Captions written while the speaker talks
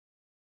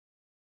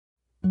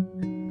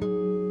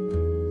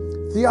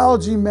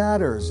Theology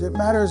matters. It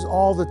matters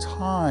all the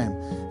time.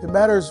 It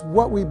matters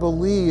what we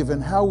believe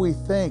and how we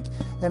think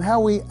and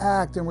how we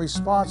act in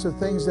response to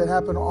things that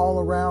happen all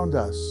around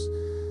us.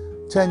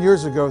 10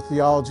 years ago,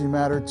 theology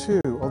mattered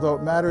too, although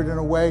it mattered in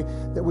a way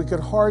that we could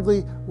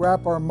hardly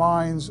wrap our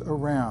minds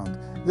around.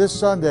 This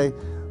Sunday,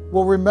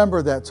 we'll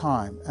remember that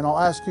time, and I'll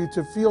ask you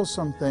to feel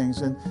some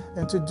things and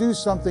to do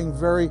something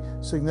very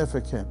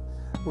significant.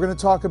 We're going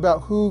to talk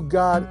about who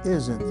God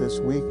isn't this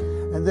week,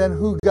 and then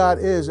who God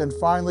is, and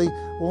finally,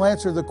 we'll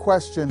answer the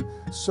question,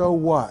 so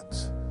what?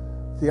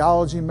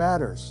 Theology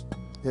matters.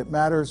 It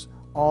matters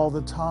all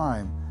the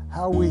time.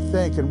 How we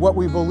think and what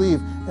we believe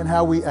and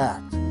how we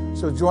act.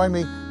 So join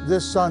me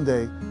this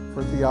Sunday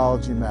for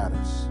Theology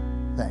Matters.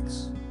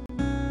 Thanks.